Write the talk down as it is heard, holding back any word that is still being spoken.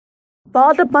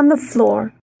balled up on the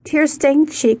floor,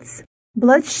 tear-stained cheeks,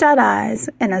 bloodshot eyes,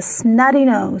 and a snotty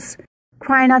nose,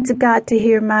 crying out to God to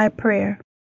hear my prayer.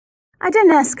 I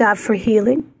didn't ask God for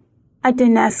healing. I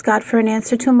didn't ask God for an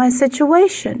answer to my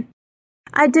situation.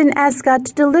 I didn't ask God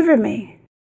to deliver me.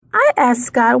 I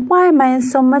asked God, why am I in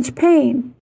so much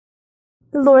pain?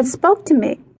 The Lord spoke to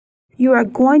me. You are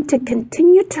going to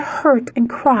continue to hurt and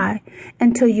cry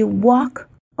until you walk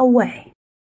away.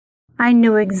 I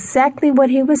knew exactly what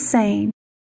he was saying.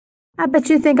 I bet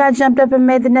you think I jumped up and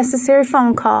made the necessary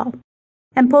phone call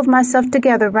and pulled myself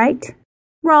together, right?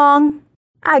 Wrong.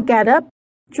 I got up,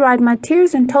 dried my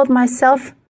tears, and told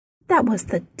myself that was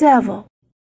the devil.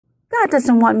 God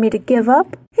doesn't want me to give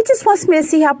up. He just wants me to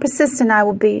see how persistent I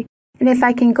will be and if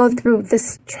I can go through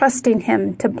this trusting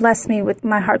him to bless me with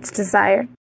my heart's desire.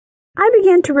 I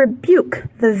began to rebuke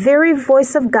the very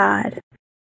voice of God.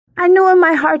 I knew in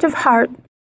my heart of heart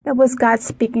that was God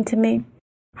speaking to me.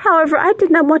 However, I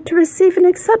did not want to receive and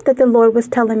accept that the Lord was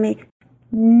telling me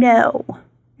no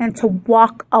and to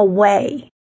walk away.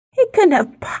 He couldn't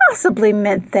have possibly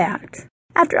meant that.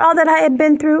 After all that I had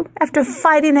been through, after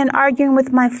fighting and arguing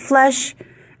with my flesh,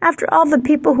 after all the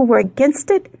people who were against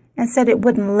it and said it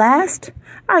wouldn't last,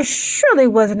 I surely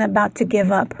wasn't about to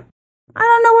give up. I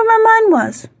don't know where my mind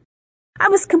was. I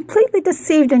was completely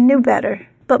deceived and knew better,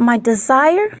 but my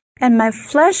desire and my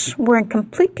flesh were in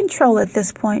complete control at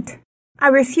this point. I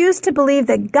refused to believe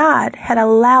that God had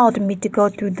allowed me to go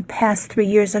through the past 3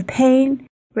 years of pain,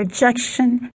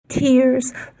 rejection,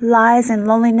 tears, lies, and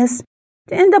loneliness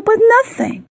to end up with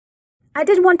nothing. I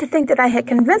didn't want to think that I had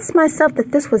convinced myself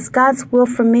that this was God's will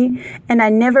for me, and I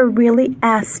never really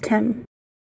asked him.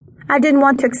 I didn't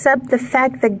want to accept the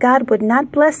fact that God would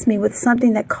not bless me with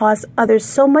something that caused others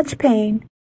so much pain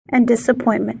and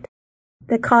disappointment,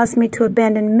 that caused me to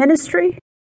abandon ministry,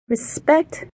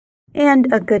 respect,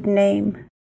 and a good name.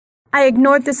 I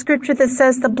ignored the scripture that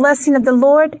says, the blessing of the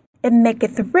Lord, it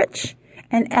maketh rich,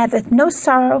 and addeth no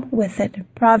sorrow with it.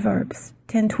 Proverbs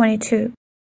 10:22,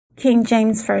 King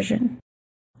James Version.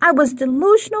 I was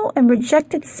delusional and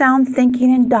rejected sound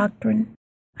thinking and doctrine.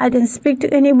 I didn't speak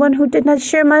to anyone who did not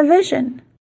share my vision.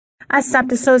 I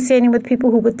stopped associating with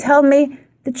people who would tell me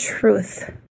the truth.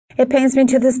 It pains me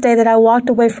to this day that I walked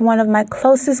away from one of my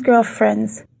closest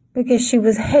girlfriends because she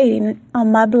was hating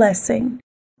on my blessing,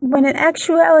 when in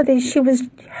actuality she was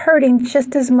hurting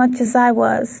just as much as I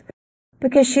was,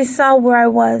 because she saw where I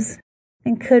was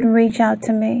and couldn't reach out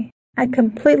to me. I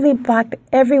completely blocked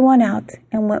everyone out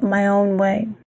and went my own way.